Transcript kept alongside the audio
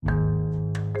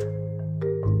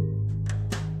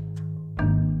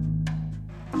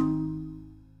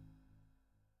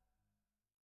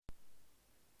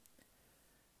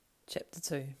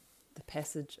Chapter 2. The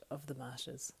Passage of the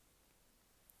Marshes.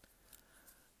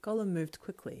 Gollum moved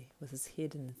quickly, with his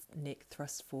head and neck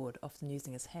thrust forward, often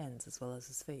using his hands as well as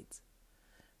his feet.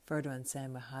 Frodo and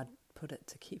Sam were hard put it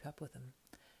to keep up with him,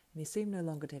 and he seemed no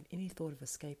longer to have any thought of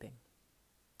escaping.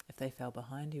 If they fell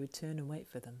behind, he would turn and wait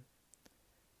for them.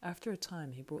 After a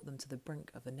time, he brought them to the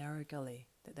brink of a narrow gully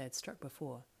that they had struck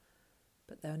before,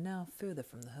 but they were now further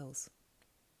from the hills.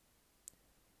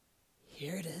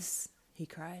 "Here it is," he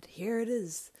cried. "Here it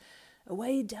is.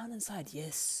 Away down inside,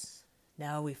 yes.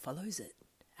 Now we follows it.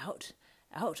 Out,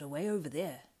 away over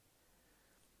there."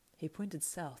 He pointed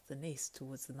south and east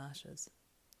towards the marshes.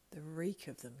 The reek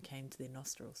of them came to their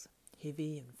nostrils,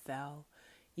 heavy and foul,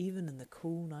 even in the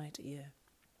cool night air.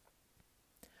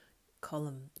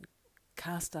 Gollum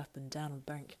cast up and down a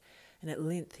bank, and at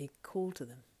length he called to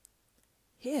them.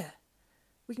 "Here,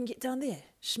 we can get down there.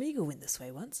 Smeagol went this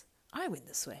way once. I went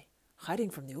this way,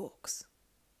 hiding from the orcs."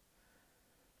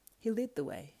 He led the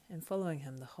way, and following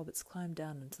him the hobbits climbed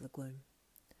down into the gloom.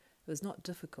 It was not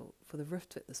difficult, for the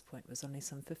rift at this point was only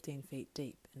some 15 feet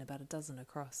deep and about a dozen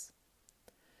across.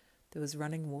 There was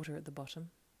running water at the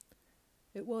bottom.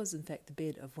 It was, in fact, the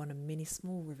bed of one of many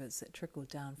small rivers that trickled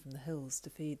down from the hills to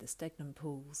feed the stagnant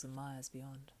pools and mires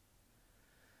beyond.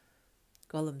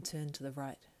 Gollum turned to the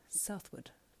right, southward,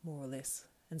 more or less,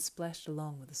 and splashed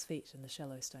along with his feet in the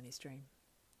shallow stony stream.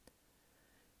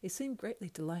 He seemed greatly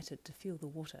delighted to feel the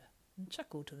water, and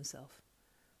chuckled to himself,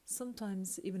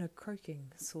 sometimes even a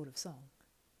croaking sort of song.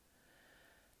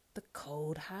 "The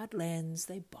cold hard lands,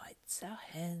 they bites our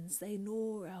hands, they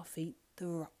gnaw our feet, the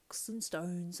rocks and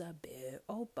stones are bare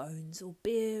old bones, all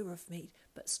bare of meat,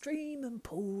 but stream and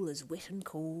pool is wet and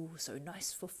cool, so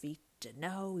nice for feet, and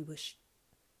now we wish—"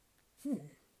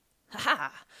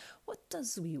 "Ha! What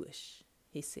does we wish?"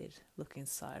 he said, looking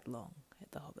sidelong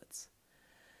at the hobbits.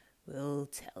 "We'll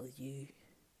tell you.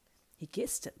 He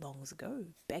guessed it long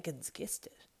ago. Baggins guessed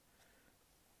it."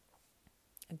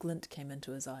 A glint came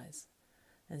into his eyes,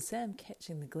 and Sam,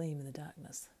 catching the gleam in the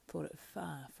darkness, thought it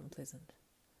far from pleasant.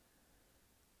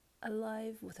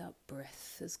 "Alive without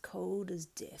breath, as cold as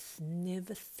death,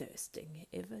 never thirsting,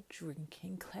 ever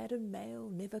drinking, clad in mail,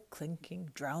 never clinking,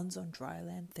 drowns on dry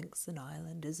land, thinks an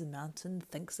island is a mountain,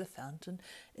 thinks a fountain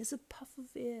is a puff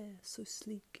of air, so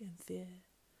sleek and fair.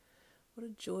 What a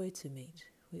joy to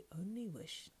meet, we only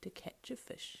wish to catch a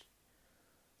fish,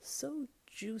 so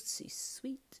juicy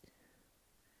sweet."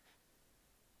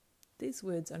 These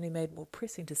words only made more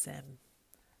pressing to Sam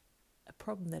a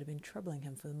problem that had been troubling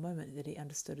him from the moment that he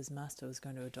understood his master was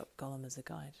going to adopt Gollum as a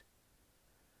guide.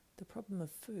 The problem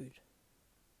of food.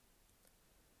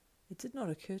 It did not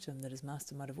occur to him that his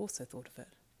master might have also thought of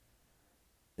it.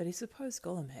 But he supposed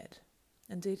Gollum had.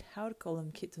 Indeed, how had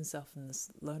Gollum kept himself in this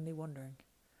lonely wandering?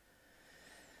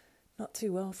 Not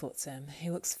too well, thought Sam. He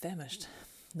looks famished.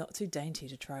 Not too dainty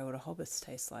to try what a hobbit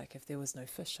tastes like if there was no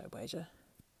fish, I wager.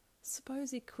 Suppose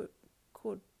he could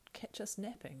catch us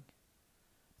napping.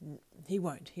 He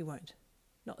won't.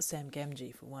 Not Sam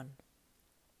Gamgee, for one.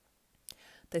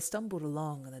 They stumbled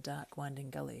along in the dark, winding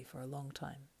gully for a long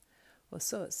time, or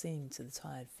so it seemed to the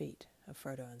tired feet of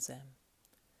Frodo and Sam.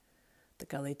 The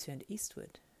gully turned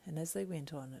eastward, and as they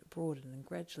went on, it broadened and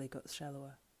gradually got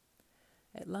shallower.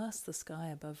 At last the sky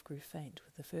above grew faint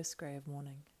with the first grey of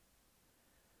morning.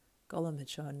 Gollum had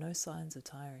shown no signs of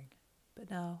tiring, but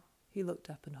now he looked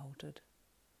up and halted.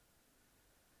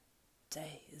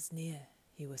 "Day is near,"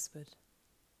 he whispered,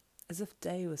 as if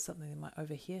day was something that might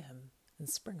overhear him and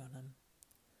spring on him.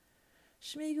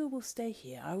 "Smeagol will stay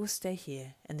here, I will stay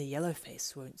here, and the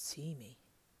Yellowface won't see me."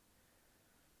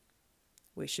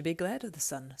 "We should be glad of the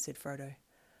sun," said Frodo,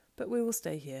 "but we will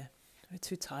stay here. We're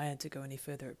too tired to go any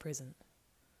further at present."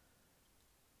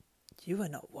 "You are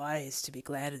not wise to be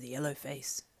glad of the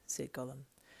Yellowface," said Gollum.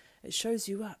 "It shows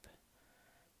you up.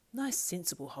 Nice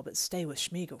sensible hobbits stay with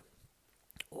Smeagol.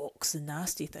 Orcs and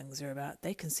nasty things are about,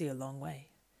 they can see a long way.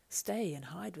 Stay and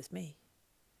hide with me."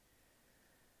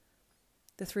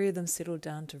 The three of them settled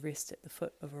down to rest at the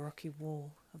foot of a rocky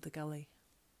wall of the gully.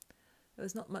 It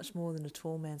was not much more than a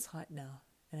tall man's height now,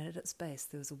 and at its base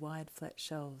there was wide flat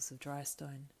shelves of dry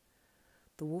stone.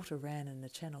 The water ran in a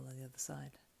channel on the other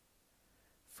side.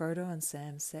 Frodo and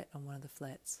Sam sat on one of the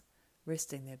flats,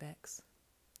 resting their backs.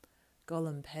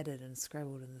 Gollum padded and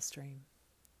scrabbled in the stream.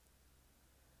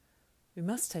 "We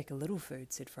must take a little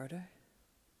food," said Frodo.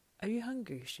 "Are you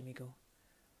hungry, Smeagol?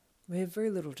 We have very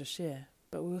little to share,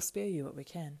 but we will spare you what we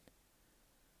can."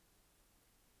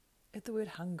 At the word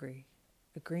hungry,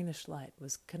 a greenish light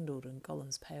was kindled in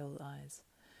Gollum's pale eyes,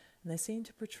 and they seemed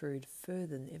to protrude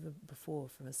further than ever before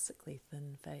from his sickly,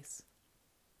 thin face.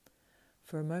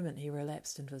 For a moment he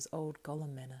relapsed into his old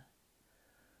Gollum manner.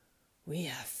 We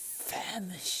are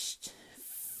famished.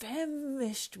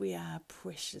 Famished we are,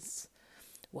 precious.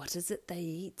 What is it they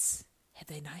eat? Have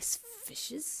they nice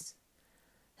fishes?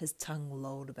 His tongue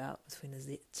lolled about between his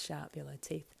sharp yellow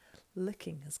teeth,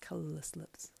 licking his colourless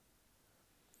lips.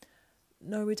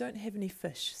 No, we don't have any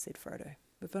fish, said Frodo.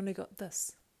 We've only got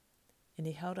this. And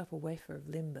he held up a wafer of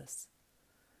lembas.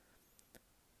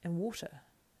 And water,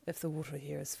 if the water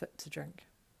here is fit to drink.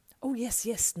 Oh, yes,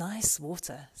 yes, nice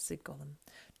water, said Gollum.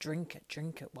 Drink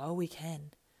it while we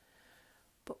can.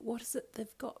 But what is it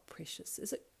they've got, precious?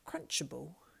 Is it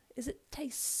crunchable? Is it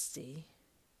tasty?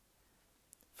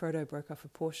 Frodo broke off a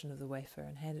portion of the wafer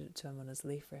and handed it to him on his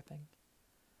leaf wrapping.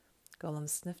 Gollum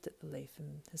sniffed at the leaf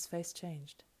and his face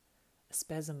changed. A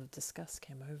spasm of disgust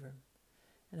came over him,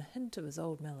 and a hint of his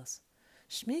old malice.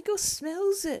 Schmeagol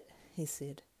smells it, he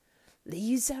said.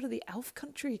 Leaves out of the elf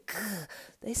country. Grr,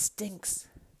 they stinks.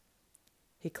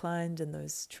 He climbed in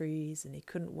those trees and he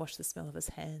couldn't wash the smell of his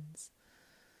hands.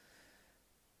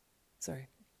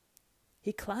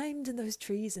 He climbed in those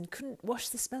trees and couldn't wash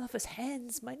the smell of his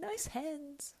hands, my nice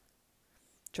hands.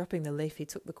 Dropping the leaf, he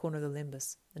took the corner of the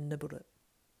lembas and nibbled it.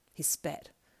 He spat,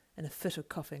 and a fit of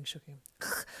coughing shook him.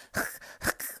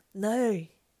 No,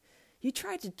 you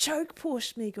tried to choke poor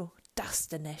Schmeagol.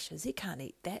 Dust and ashes, he can't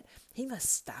eat that. He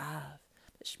must starve.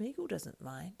 But Schmeagol doesn't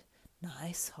mind.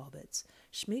 Nice hobbits.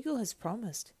 Schmeagol has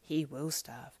promised he will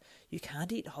starve. You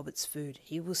can't eat hobbits' food.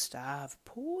 He will starve.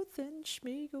 Poor thin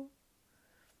Schmeagol.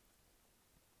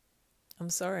 I'm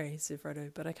sorry, said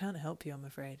Frodo, but I can't help you, I'm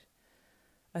afraid.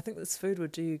 I think this food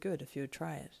would do you good if you would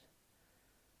try it.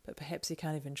 But perhaps you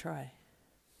can't even try.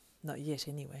 Not yet,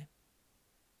 anyway.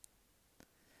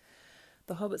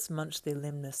 The hobbits munched their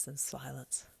lemnis in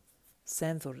silence.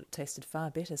 Sam thought it tasted far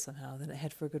better somehow than it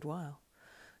had for a good while.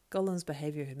 Gollum's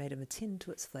behaviour had made him attend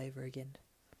to its flavour again.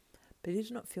 But he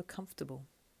did not feel comfortable.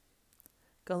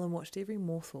 Gollum watched every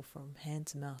morsel from hand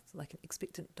to mouth like an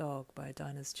expectant dog by a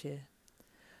diner's chair.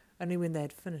 Only when they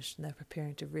had finished and they were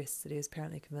preparing to rest did he was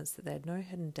apparently convinced that they had no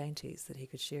hidden dainties that he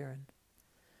could share in.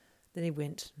 Then he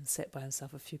went and sat by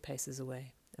himself a few paces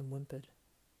away and whimpered.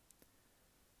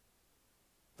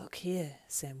 Look here,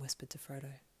 Sam whispered to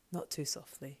Frodo, not too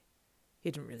softly.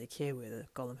 He didn't really care whether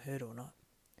Gollum heard or not.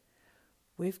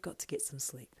 We've got to get some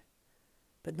sleep,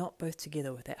 but not both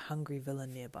together with that hungry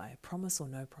villain nearby, promise or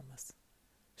no promise.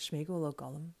 Schmeagol or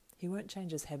Gollum, he won't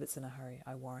change his habits in a hurry,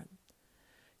 I warrant.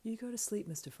 You go to sleep,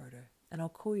 Mr. Frodo, and I'll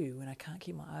call you when I can't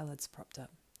keep my eyelids propped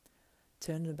up.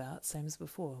 Turn about, same as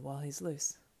before, while he's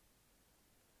loose.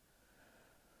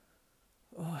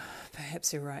 Oh,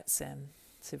 perhaps you're right, Sam,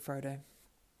 said Frodo.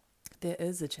 There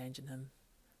is a change in him,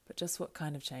 but just what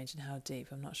kind of change and how deep,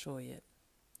 I'm not sure yet.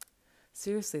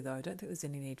 Seriously, though, I don't think there's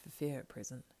any need for fear at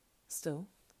present. Still,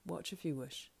 watch if you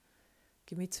wish.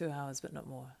 Give me 2 hours, but not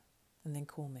more, and then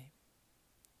call me.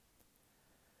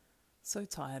 So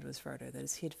tired was Frodo that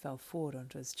his head fell forward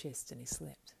onto his chest and he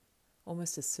slept,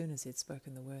 almost as soon as he had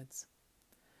spoken the words.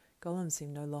 Gollum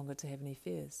seemed no longer to have any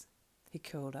fears. He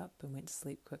curled up and went to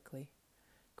sleep quickly,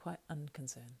 quite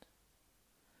unconcerned.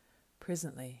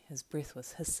 Presently his breath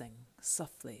was hissing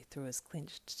softly through his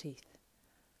clenched teeth,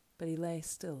 but he lay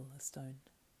still as stone.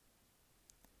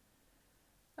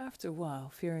 After a while,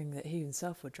 fearing that he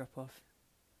himself would drop off,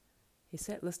 he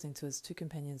sat listening to his two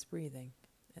companions breathing,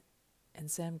 and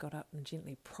Sam got up and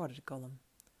gently prodded Gollum.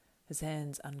 His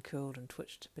hands uncurled and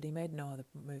twitched, but he made no other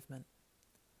movement.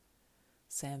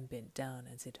 Sam bent down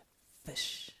and said,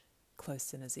 "Fish,"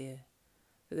 close in his ear,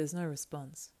 but there was no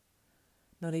response,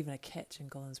 not even a catch in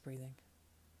Gollum's breathing.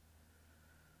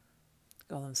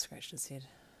 Gollum scratched his head.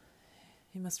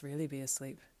 He must really be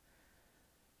asleep.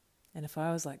 And if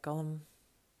I was like Gollum,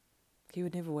 he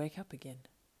would never wake up again.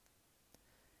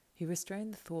 He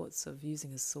restrained the thoughts of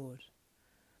using his sword,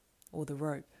 or the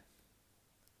rope.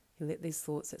 He let these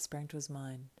thoughts that sprang to his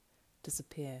mind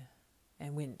disappear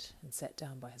and went and sat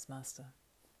down by his master.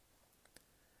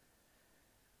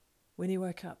 When he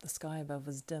woke up, the sky above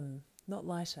was dim, not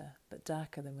lighter, but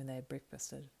darker than when they had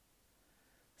breakfasted.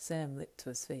 Sam leapt to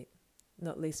his feet,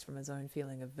 not least from his own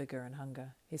feeling of vigour and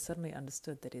hunger. He suddenly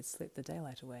understood that he had slept the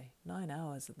daylight away, 9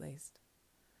 hours at least.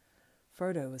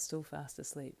 Frodo was still fast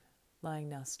asleep, lying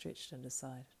now stretched at his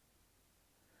side.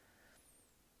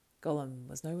 Gollum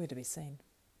was nowhere to be seen.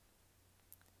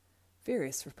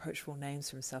 Various reproachful names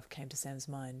for himself came to Sam's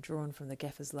mind, drawn from the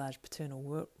gaffer's large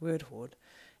paternal word hoard,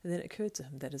 and then it occurred to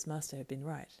him that his master had been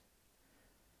right.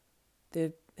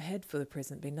 There had, for the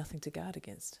present, been nothing to guard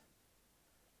against.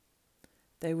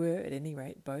 They were, at any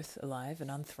rate, both alive and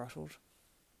unthrottled.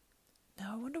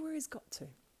 Now I wonder where he's got to.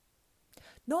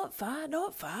 Not far,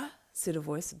 said a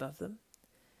voice above them.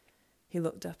 He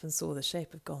looked up and saw the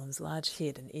shape of Gollum's large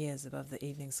head and ears above the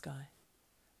evening sky,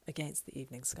 against the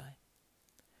evening sky.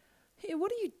 "Here,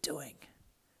 what are you doing?"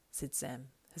 said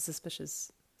Sam, his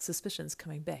suspicions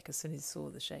coming back as soon as he saw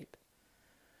the shape.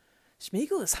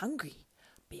 "Schmeagol is hungry.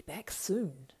 Be back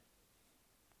soon."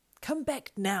 "Come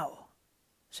back now,"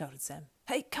 shouted Sam.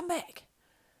 "Hey, come back!"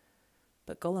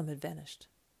 But Gollum had vanished.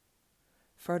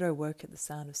 Frodo woke at the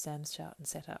sound of Sam's shout and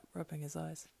sat up, rubbing his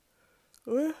eyes.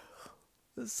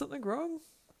 "Is something wrong?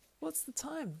 What's the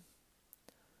time?"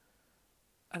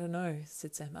 "I don't know,"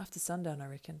 said Sam. "After sundown, I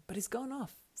reckon. But he's gone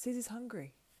off. Says he's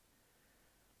hungry."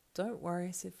 "Don't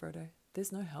worry," said Frodo.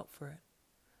 "There's no help for it.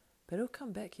 But he'll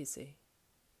come back, you see.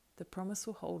 The promise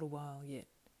will hold a while yet.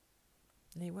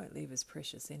 And he won't leave his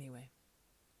precious anyway."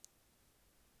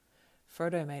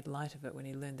 Frodo made light of it when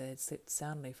he learned they had slept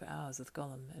soundly for hours with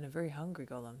Gollum, and a very hungry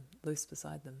Gollum, loose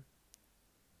beside them.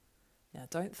 "Now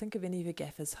don't think of any of your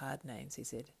gaffers' hard names," he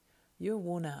said. "You're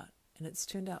worn out, and it's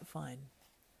turned out fine.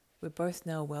 We're both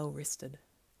now well rested.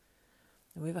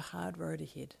 And we've a hard road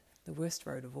ahead, the worst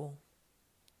road of all."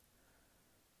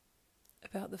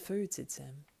 "About the food," said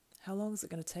Sam. "How long is it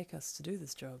going to take us to do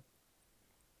this job?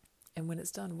 And when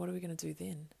it's done, what are we going to do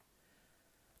then?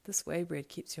 This whey bread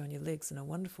keeps you on your legs in a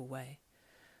wonderful way,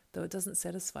 though it doesn't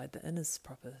satisfy the inners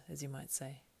proper, as you might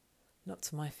say. Not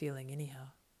to my feeling,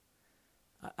 anyhow.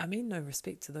 I mean no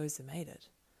respect to those who made it,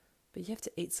 but you have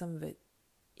to eat some of it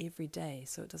every day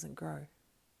so it doesn't grow.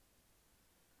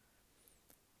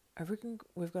 I reckon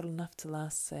we've got enough to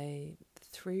last, say,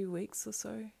 3 weeks or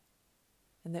so,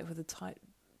 and that with a tight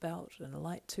belt and a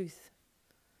light tooth.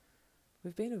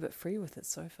 We've been a bit free with it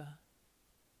so far."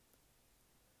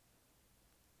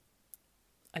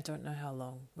 "I don't know how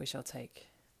long we shall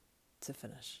take to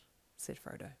finish," said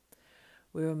Frodo.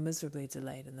 "We were miserably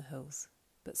delayed in the hills.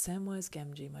 But Samwise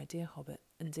Gamgee, my dear hobbit,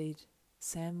 indeed,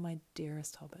 Sam, my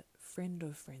dearest hobbit, friend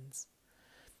of friends,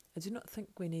 I do not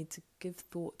think we need to give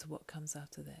thought to what comes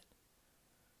after that.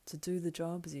 To do the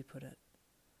job, as you put it.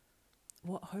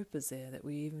 What hope is there that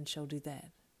we even shall do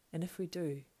that? And if we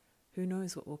do, who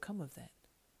knows what will come of that?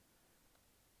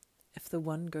 If the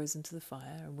one goes into the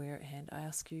fire and we're at hand, I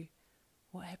ask you,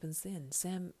 what happens then?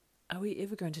 Sam, are we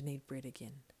ever going to need bread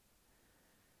again?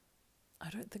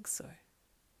 I don't think so.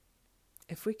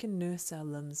 If we can nurse our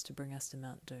limbs to bring us to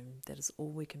Mount Doom, that is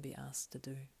all we can be asked to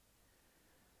do.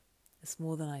 It's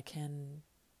more than I can,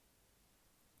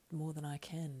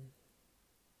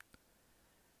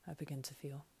 I begin to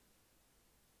feel."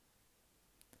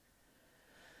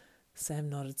 Sam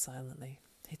nodded silently.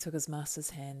 He took his master's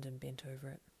hand and bent over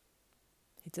it.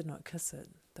 He did not kiss it,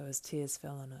 though his tears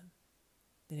fell on it.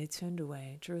 Then he turned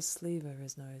away, drew his sleeve over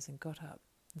his nose, and got up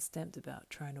and stamped about,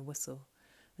 trying to whistle,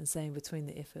 and saying between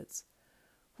the efforts,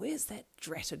 "Where's that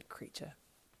dratted creature?"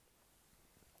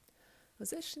 It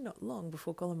was actually not long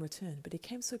before Gollum returned, but he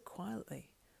came so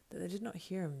quietly that they did not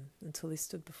hear him until he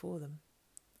stood before them.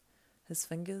 His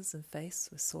fingers and face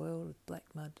were soiled with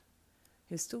black mud.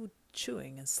 He was still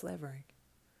chewing and slavering.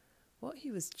 What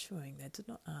he was chewing they did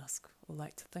not ask or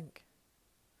like to think.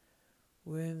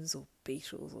 Worms or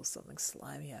beetles or something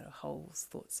slimy out of holes,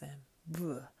 thought Sam.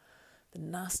 Blah! The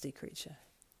nasty creature.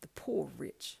 The poor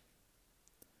wretch.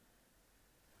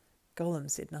 Gollum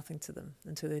said nothing to them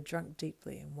until they had drunk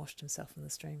deeply and washed himself in the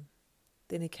stream.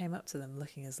 Then he came up to them,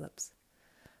 licking his lips.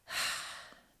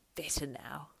 "Better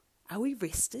now. Are we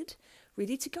rested?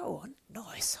 Ready to go on?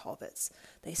 Nice hobbits.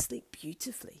 They sleep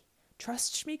beautifully.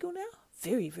 Trust Schmeagol now?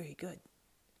 Very, very good."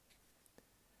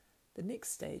 The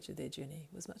next stage of their journey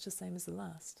was much the same as the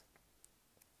last.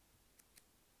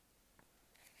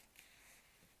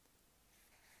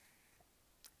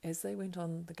 As they went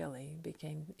on, the gully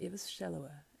became ever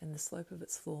shallower and the slope of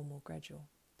its floor more gradual.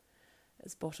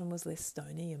 Its bottom was less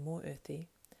stony and more earthy,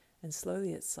 and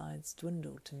slowly its sides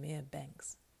dwindled to mere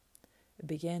banks. It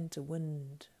began to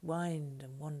wind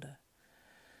and wander.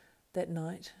 That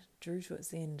night drew to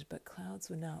its end, but clouds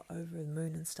were now over the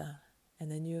moon and star,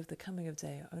 and they knew of the coming of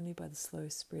day only by the slow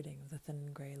spreading of the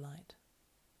thin grey light.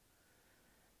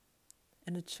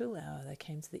 In a chill hour they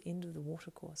came to the end of the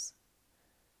watercourse.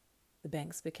 The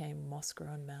banks became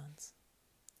moss-grown mounds.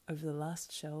 Over the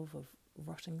last shelve of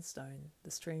rotting stone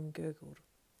the stream gurgled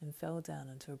and fell down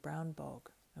into a brown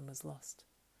bog and was lost.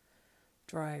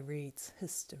 Dry reeds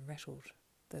hissed and rattled,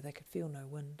 though they could feel no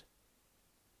wind.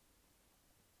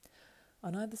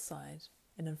 On either side,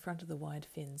 and in front of the wide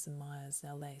fens and mires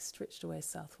now lay stretched away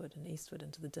southward and eastward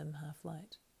into the dim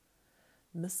half-light.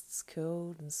 Mists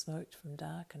curled and smoked from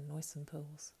dark and noisome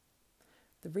pools.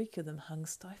 The reek of them hung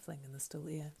stifling in the still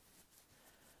air.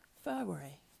 Far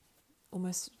away,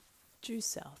 almost due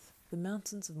south, the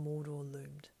mountains of Mordor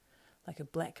loomed, like a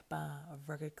black bar of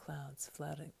rugged clouds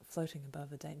floating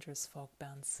above a dangerous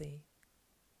fog-bound sea.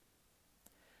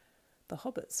 The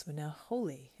hobbits were now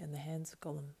wholly in the hands of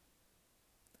Gollum.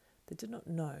 They did not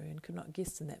know and could not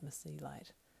guess in that misty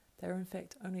light. They were in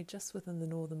fact only just within the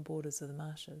northern borders of the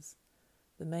marshes,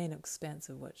 the main expanse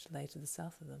of which lay to the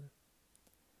south of them.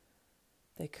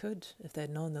 They could, if they had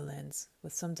known the lands,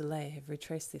 with some delay have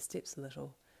retraced their steps a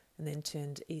little, and then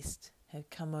turned east,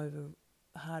 had come over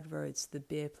hard roads to the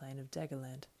bare plain of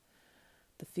Daggerland,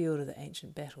 the field of the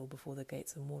ancient battle before the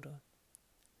gates of Mordor.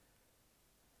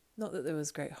 Not that there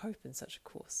was great hope in such a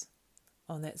course.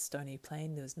 On that stony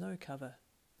plain there was no cover,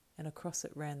 and across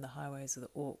it ran the highways of the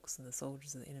orcs and the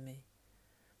soldiers of the enemy.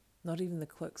 Not even the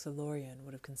cloaks of Lorien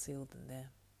would have concealed them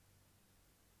there.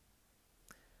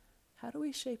 "How do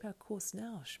we shape our course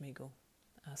now, Schmeagol?"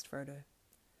 asked Frodo.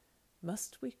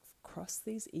 "Must we cross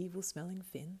these evil-smelling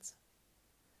fens?"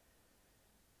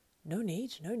 No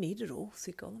need at all,"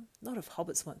 said Gollum. "Not if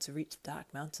hobbits want to reach the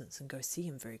Dark Mountains and go see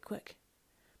him very quick.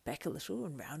 Back a little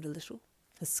and round a little."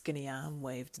 His skinny arm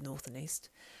waved north and east.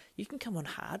 "You can come on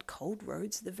hard, cold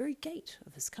roads at the very gate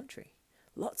of his country.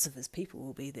 Lots of his people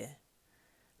will be there,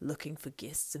 looking for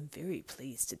guests and very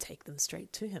pleased to take them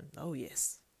straight to him. Oh,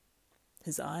 yes.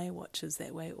 His eye watches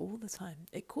that way all the time.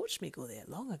 It caught Schmeagol there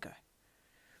long ago."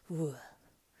 "Ooh,"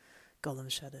 Gollum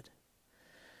shuddered.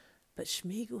 "But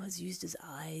Schmeagol has used his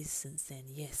eyes since then.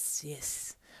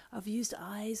 Yes. I've used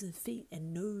eyes and feet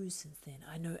and nose since then.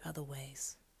 I know other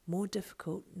ways. More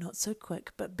difficult, not so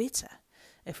quick, but better,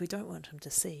 if we don't want him to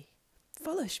see.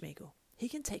 Follow Schmeagol. He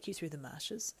can take you through the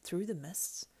marshes, through the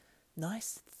mists.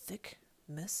 Nice, thick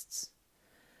mists.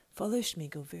 Follow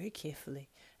Schmeagol very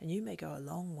carefully, and you may go a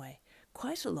long way,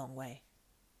 quite a long way,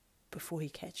 before he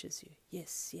catches you.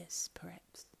 Yes,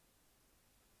 perhaps."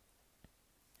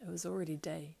 It was already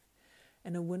day,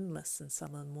 and a windless and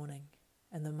sullen morning,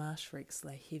 and the marsh reeks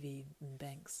lay heavy in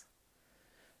banks.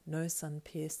 No sun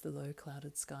pierced the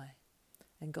low-clouded sky,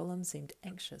 and Gollum seemed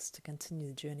anxious to continue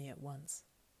the journey at once.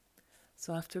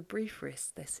 So after a brief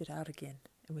rest they set out again,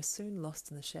 and were soon lost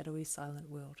in the shadowy, silent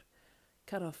world,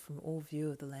 cut off from all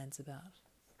view of the lands about,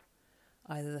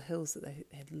 either the hills that they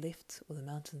had left or the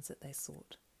mountains that they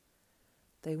sought.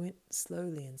 They went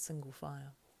slowly in single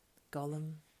file,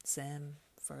 Gollum, Sam,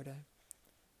 Frodo.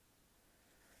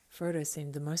 Frodo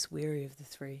seemed the most weary of the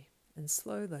three, and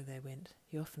slow though they went,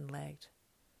 he often lagged.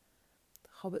 The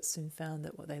hobbits soon found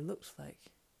that what had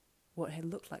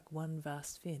looked like one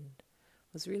vast fen,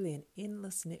 was really an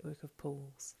endless network of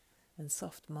pools, and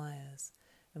soft mires,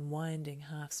 and winding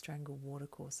half-strangled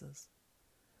watercourses.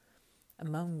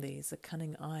 Among these a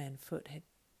cunning eye and foot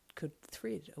could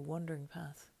thread a wandering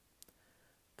path.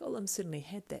 Gollum certainly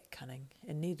had that cunning,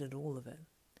 and needed all of it.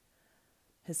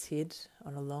 His head,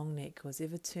 on a long neck, was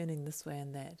ever turning this way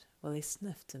and that, while he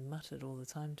sniffed and muttered all the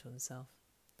time to himself.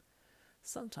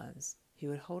 Sometimes he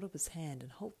would hold up his hand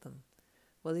and halt them,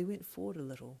 while he went forward a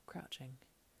little, crouching,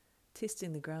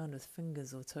 testing the ground with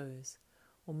fingers or toes,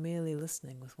 or merely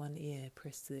listening with one ear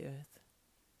pressed to the earth.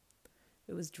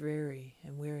 It was dreary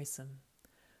and wearisome.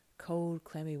 Cold,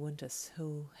 clammy winter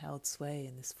still held sway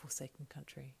in this forsaken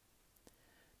country.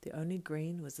 The only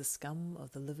green was the scum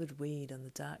of the livid weed on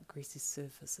the dark, greasy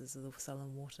surfaces of the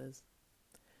sullen waters.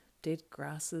 Dead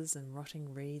grasses and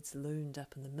rotting reeds loomed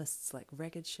up in the mists like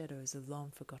ragged shadows of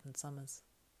long-forgotten summers.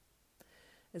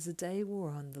 As the day wore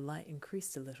on, the light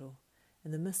increased a little,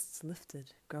 and the mists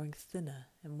lifted, growing thinner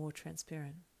and more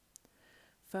transparent.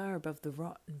 Far above the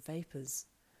rot and vapours,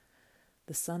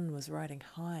 the sun was riding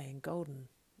high and golden,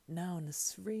 now in a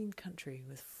serene country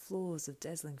with floors of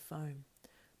dazzling foam,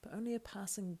 but only a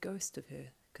passing ghost of her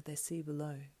could they see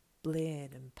below,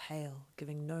 bleared and pale,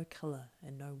 giving no colour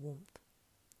and no warmth.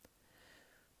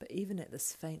 But even at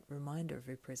this faint reminder of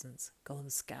her presence,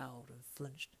 Gollum scowled and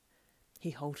flinched.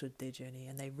 He halted their journey,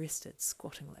 and they rested,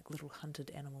 squatting like little hunted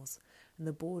animals, in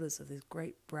the borders of this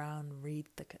great brown reed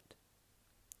thicket.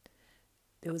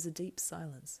 There was a deep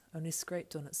silence, only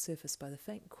scraped on its surface by the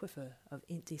faint quiver of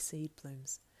empty seed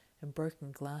plumes, and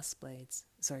broken grass blades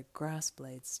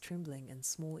trembling in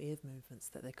small air movements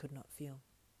that they could not feel.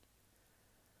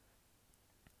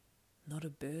 "Not a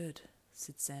bird,"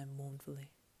 said Sam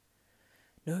mournfully.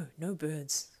 No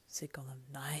birds," said Gollum.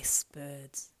 "Nice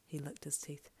birds." He licked his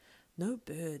teeth. "No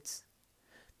birds.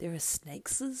 There are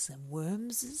snakeses and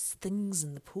wormses, things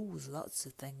in the pools, lots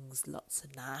of things, lots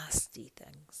of nasty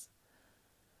things.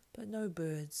 But no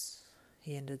birds,"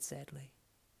 he ended sadly.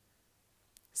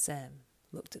 Sam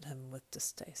looked at him with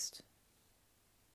distaste.